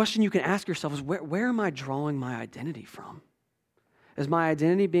 So the question you can ask yourself is, where am I drawing my identity from? Is my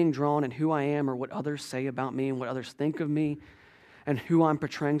identity being drawn in who I am or what others say about me and what others think of me and who I'm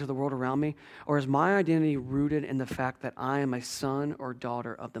portraying to the world around me? Or is my identity rooted in the fact that I am a son or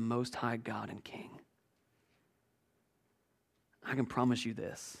daughter of the Most High God and King? I can promise you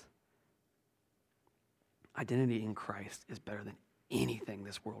this. Identity in Christ is better than anything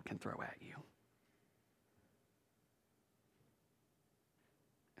this world can throw at you.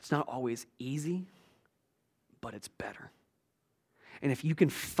 It's not always easy, but it's better. And if you can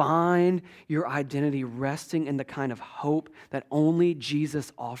find your identity resting in the kind of hope that only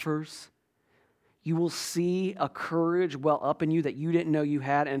Jesus offers, you will see a courage well up in you that you didn't know you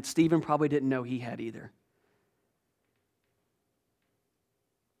had, and Stephen probably didn't know he had either.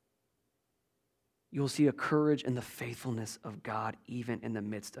 You'll see a courage in the faithfulness of God even in the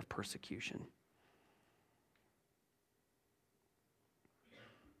midst of persecution.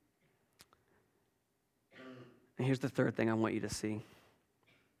 And here's the third thing I want you to see.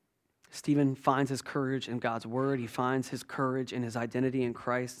 Stephen finds his courage in God's word. He finds his courage in his identity in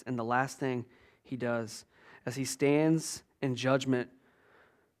Christ. And the last thing he does, as he stands in judgment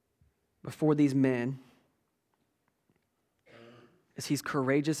before these men, is he's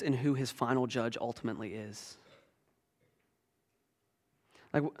courageous in who his final judge ultimately is.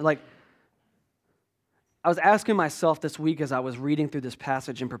 Like I was asking myself this week as I was reading through this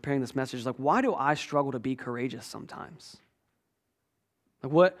passage and preparing this message, why do I struggle to be courageous sometimes?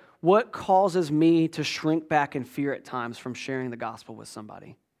 What causes me to shrink back in fear at times from sharing the gospel with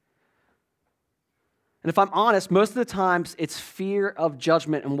somebody? And if I'm honest, most of the times it's fear of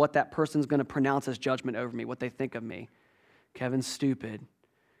judgment and what that person's going to pronounce as judgment over me, what they think of me. Kevin's stupid.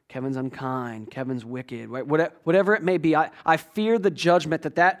 Kevin's unkind. Kevin's wicked. Right? Whatever it may be, I fear the judgment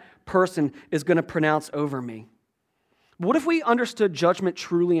that person is going to pronounce over me. What if we understood judgment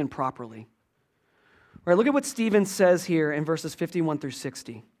truly and properly? Right, look at what Stephen says here in verses 51 through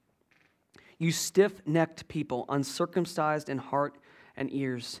 60. You stiff-necked people, uncircumcised in heart and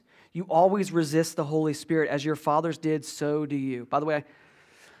ears. You always resist the Holy Spirit. As your fathers did, so do you. By the way,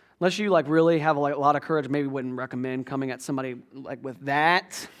 unless you really have a lot of courage, maybe wouldn't recommend coming at somebody with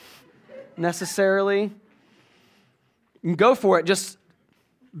that necessarily. You can go for it. Just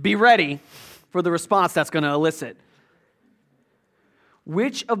be ready for the response that's going to elicit.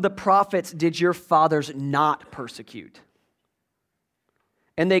 Which of the prophets did your fathers not persecute?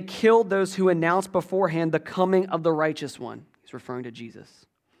 And they killed those who announced beforehand the coming of the righteous one. He's referring to Jesus,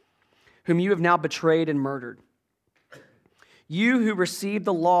 whom you have now betrayed and murdered. You who received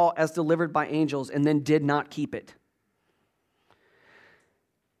the law as delivered by angels and then did not keep it.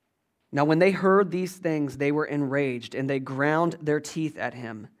 Now when they heard these things, they were enraged, and they ground their teeth at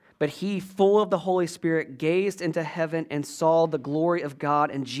him. But he, full of the Holy Spirit, gazed into heaven and saw the glory of God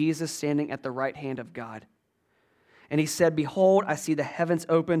and Jesus standing at the right hand of God. And he said, "Behold, I see the heavens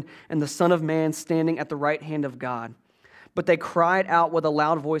opened and the Son of Man standing at the right hand of God." But they cried out with a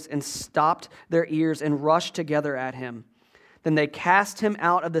loud voice and stopped their ears and rushed together at him. Then they cast him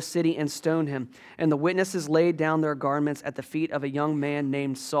out of the city and stoned him. And the witnesses laid down their garments at the feet of a young man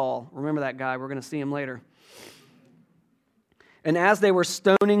named Saul. Remember that guy. We're going to see him later. And as they were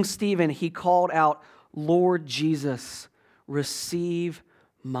stoning Stephen, he called out, "Lord Jesus, receive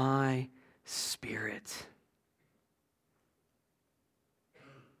my spirit."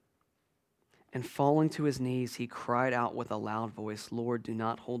 And falling to his knees, he cried out with a loud voice, "Lord, do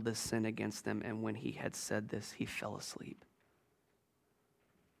not hold this sin against them." And when he had said this, he fell asleep.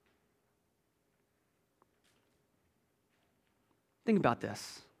 Think about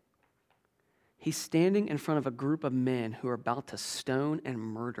this. He's standing in front of a group of men who are about to stone and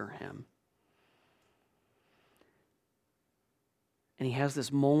murder him. And he has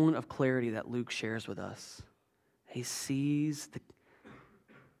this moment of clarity that Luke shares with us. He sees the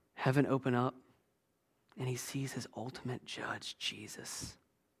heaven open up, and he sees his ultimate judge, Jesus,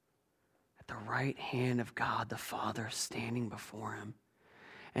 at the right hand of God the Father standing before him.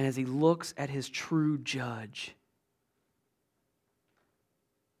 And as he looks at his true judge,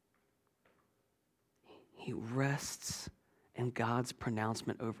 he rests in God's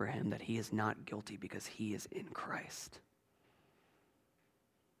pronouncement over him that he is not guilty because he is in Christ.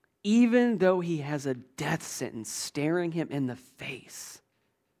 Even though he has a death sentence staring him in the face,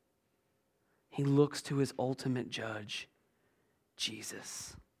 he looks to his ultimate judge,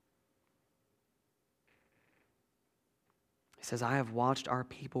 Jesus. He says, "I have watched our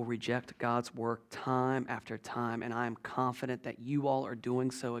people reject God's work time after time, and I am confident that you all are doing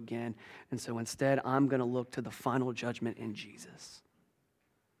so again. And so instead, I'm going to look to the final judgment in Jesus."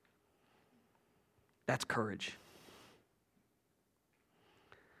 That's courage.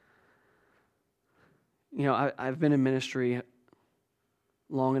 You know, I've been in ministry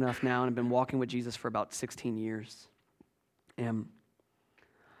long enough now, and I've been walking with Jesus for about 16 years. And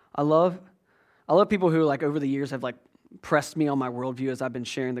I love people who, like, over the years have, like, pressed me on my worldview as I've been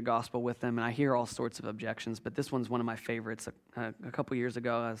sharing the gospel with them, and I hear all sorts of objections, but this one's one of my favorites. A couple years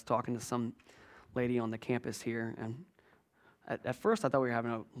ago, I was talking to some lady on the campus here, and at first I thought we were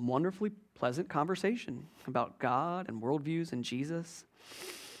having a wonderfully pleasant conversation about God and worldviews and Jesus.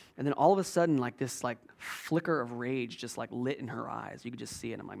 And then all of a sudden, like this like flicker of rage just like lit in her eyes. You could just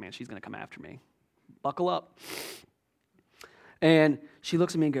see it. I'm like, man, she's going to come after me. Buckle up. And she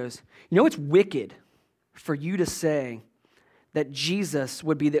looks at me and goes, "You know, it's wicked for you to say that Jesus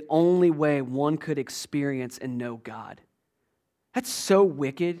would be the only way one could experience and know God. That's so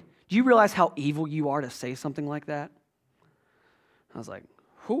wicked. Do you realize how evil you are to say something like that?" I was like,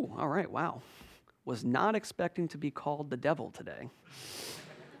 whew, all right, wow. Was not expecting to be called the devil today.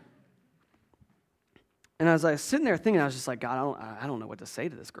 And as I was sitting there thinking, I was just like, God, I don't know what to say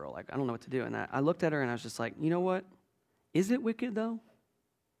to this girl. Like, I don't know what to do. And I looked at her and I was just like, you know what? Is it wicked though?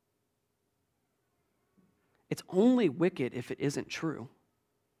 It's only wicked if it isn't true.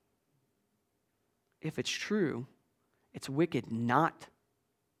 If it's true, it's wicked not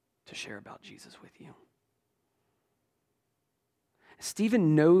to share about Jesus with you.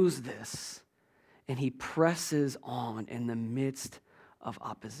 Stephen knows this, and he presses on in the midst of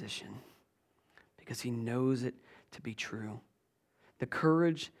opposition because he knows it to be true. The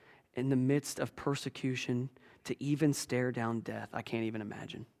courage in the midst of persecution to even stare down death, I can't even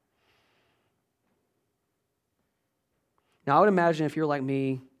imagine. Now, I would imagine if you're like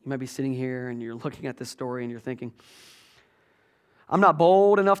me, you might be sitting here and you're looking at this story and you're thinking, I'm not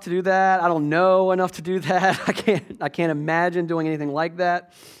bold enough to do that. I don't know enough to do that. I can't imagine doing anything like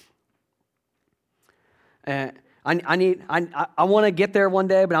that. I want to get there one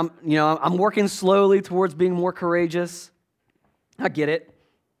day, but I'm working slowly towards being more courageous. I get it.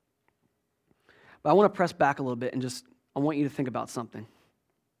 But I want to press back a little bit and I want you to think about something.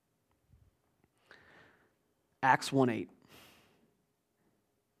 Acts 1:8.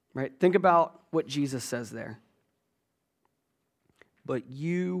 Right? Think about what Jesus says there. But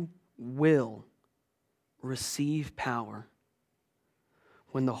you will receive power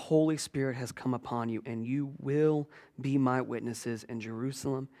when the Holy Spirit has come upon you, and you will be my witnesses in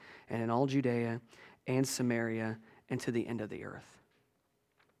Jerusalem and in all Judea and Samaria and to the end of the earth.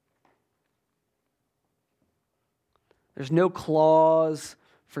 There's no clause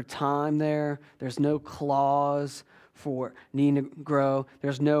for time there. There's no clause for needing to grow.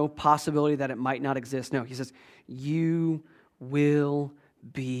 There's no possibility that it might not exist. No, he says, you will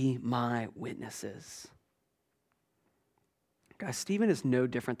be my witnesses. Guys, Stephen is no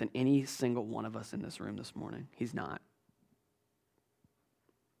different than any single one of us in this room this morning. He's not.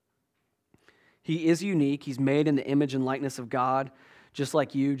 He is unique. He's made in the image and likeness of God, just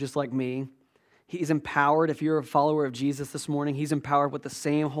like you, just like me. He's empowered. If you're a follower of Jesus this morning, he's empowered with the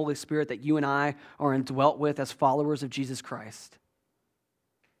same Holy Spirit that you and I are indwelt with as followers of Jesus Christ.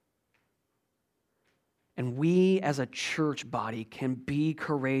 And we as a church body can be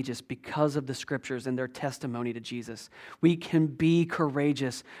courageous because of the scriptures and their testimony to Jesus. We can be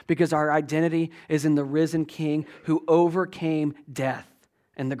courageous because our identity is in the risen King who overcame death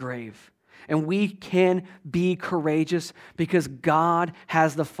and the grave. And we can be courageous because God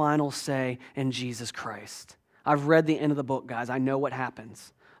has the final say in Jesus Christ. I've read the end of the book, guys. I know what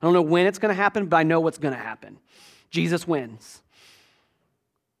happens. I don't know when it's going to happen, but I know what's going to happen. Jesus wins.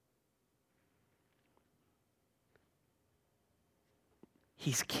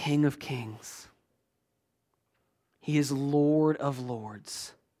 He's King of Kings. He is Lord of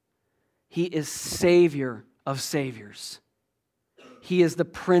Lords. He is Savior of Saviors. He is the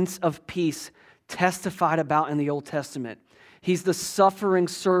Prince of Peace testified about in the Old Testament. He's the suffering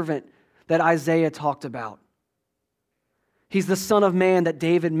servant that Isaiah talked about. He's the Son of Man that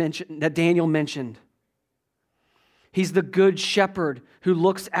Daniel mentioned. He's the good shepherd who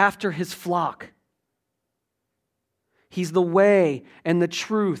looks after his flock. He's the way and the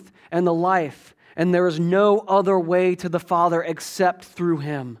truth and the life, and there is no other way to the Father except through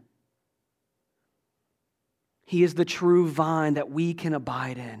him. He is the true vine that we can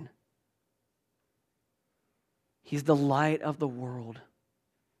abide in. He's the light of the world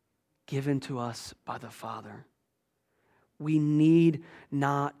given to us by the Father. We need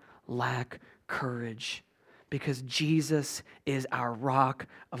not lack courage because Jesus is our rock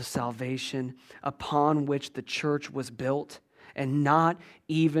of salvation upon which the church was built, and not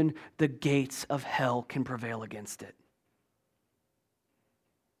even the gates of hell can prevail against it.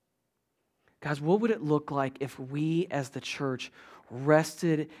 Guys, what would it look like if we as the church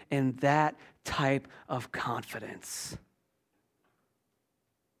rested in that type of confidence?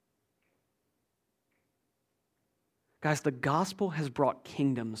 Guys, the gospel has brought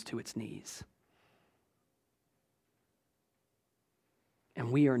kingdoms to its knees. And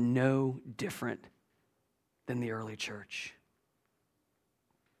we are no different than the early church.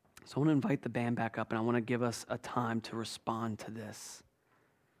 So I want to invite the band back up, and I want to give us a time to respond to this.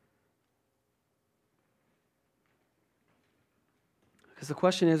 Because the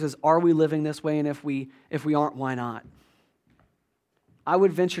question is are we living this way? And if we aren't, why not? I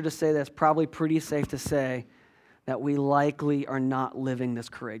would venture to say that it's probably pretty safe to say that we likely are not living this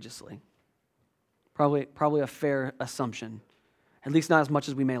courageously. Probably a fair assumption, at least not as much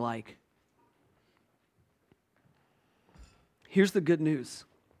as we may like. Here's the good news.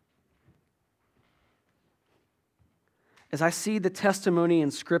 As I see the testimony in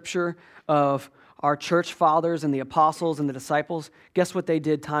Scripture of our church fathers and the apostles and the disciples, guess what they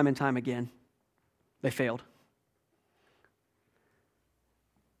did time and time again? They failed.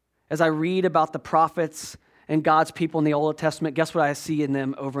 As I read about the prophets and God's people in the Old Testament, guess what I see in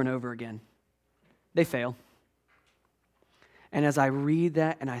them over and over again? They fail. And as I read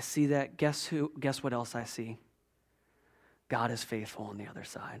that and I see that, guess what else I see? God is faithful on the other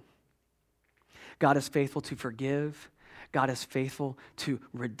side. God is faithful to forgive. God is faithful to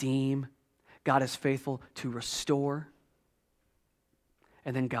redeem. God is faithful to restore.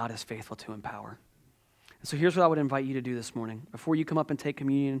 And then God is faithful to empower. And so here's what I would invite you to do this morning. Before you come up and take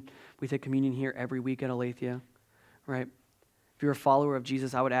communion, we take communion here every week at Aletheia, right? If you're a follower of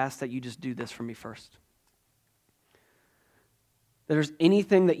Jesus, I would ask that you just do this for me first. That there's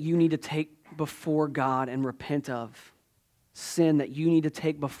anything that you need to take before God and repent of, sin that you need to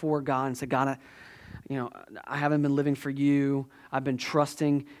take before God and say, God, I haven't been living for you. I've been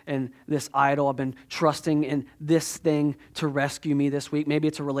trusting in this idol. I've been trusting in this thing to rescue me this week. Maybe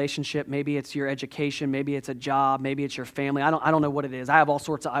it's a relationship. Maybe it's your education. Maybe it's a job. Maybe it's your family. I don't know what it is. I have all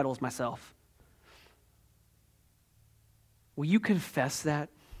sorts of idols myself. Will you confess that?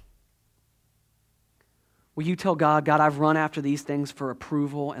 Will you tell God, I've run after these things for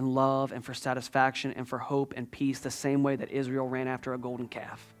approval and love and for satisfaction and for hope and peace the same way that Israel ran after a golden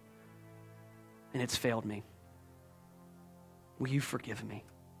calf. And it's failed me. Will you forgive me?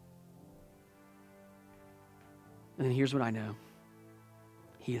 And then here's what I know.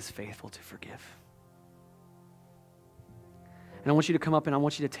 He is faithful to forgive. And I want you to come up and I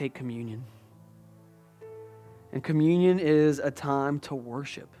want you to take communion. And communion is a time to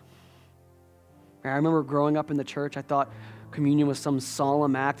worship. I remember growing up in the church, I thought communion was some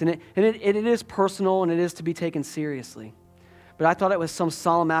solemn act. And it is personal and it is to be taken seriously. But I thought it was some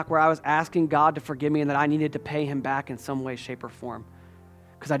solemn act where I was asking God to forgive me and that I needed to pay him back in some way, shape, or form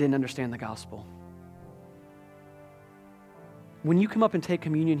because I didn't understand the gospel. When you come up and take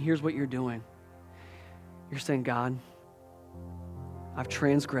communion, here's what you're doing. You're saying, God, I've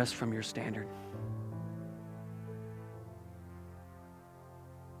transgressed from your standard.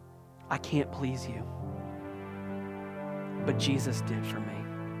 I can't please you. But Jesus did for me.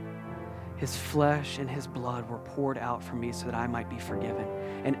 His flesh and his blood were poured out for me so that I might be forgiven.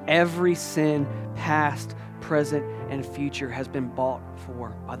 And every sin, past, present, and future, has been bought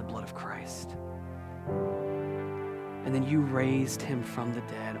for by the blood of Christ. And then you raised him from the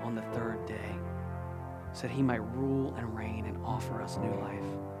dead on the third day so that he might rule and reign and offer us new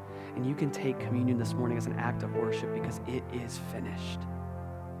life. And you can take communion this morning as an act of worship because it is finished.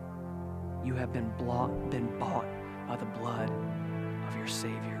 You have been bought by the blood of your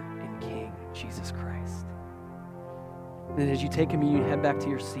Savior and King, Jesus Christ. And as you take communion, head back to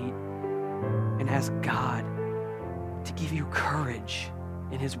your seat and ask God to give you courage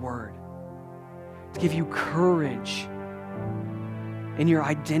in his word, to give you courage in your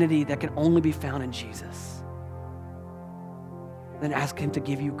identity that can only be found in Jesus. Then ask him to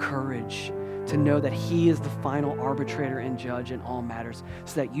give you courage to know that he is the final arbitrator and judge in all matters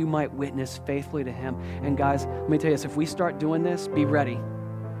so that you might witness faithfully to him. And guys, let me tell you this, if we start doing this, be ready.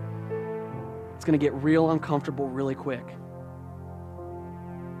 It's going to get real uncomfortable really quick.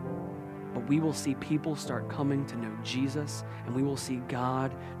 But we will see people start coming to know Jesus, and we will see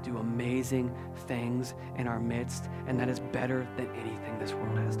God do amazing things in our midst, and that is better than anything this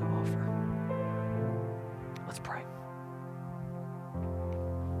world has to offer. Let's pray.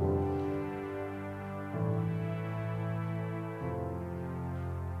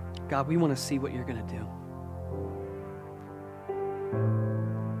 God, we want to see what you're going to do.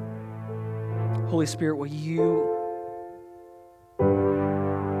 Holy Spirit, will you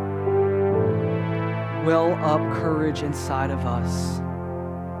well up courage inside of us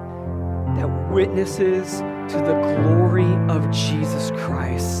that witnesses to the glory of Jesus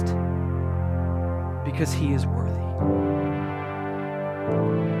Christ because he is worthy.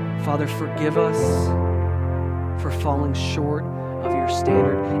 Father, forgive us for falling short of your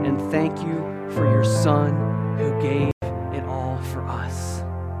standard, and thank you for your Son who gave it all for us.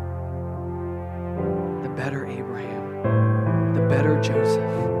 The better Abraham, the better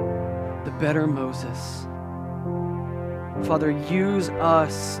Joseph, the better Moses. Father, use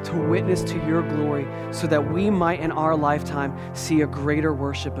us to witness to your glory so that we might in our lifetime see a greater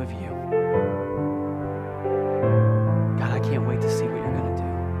worship of you.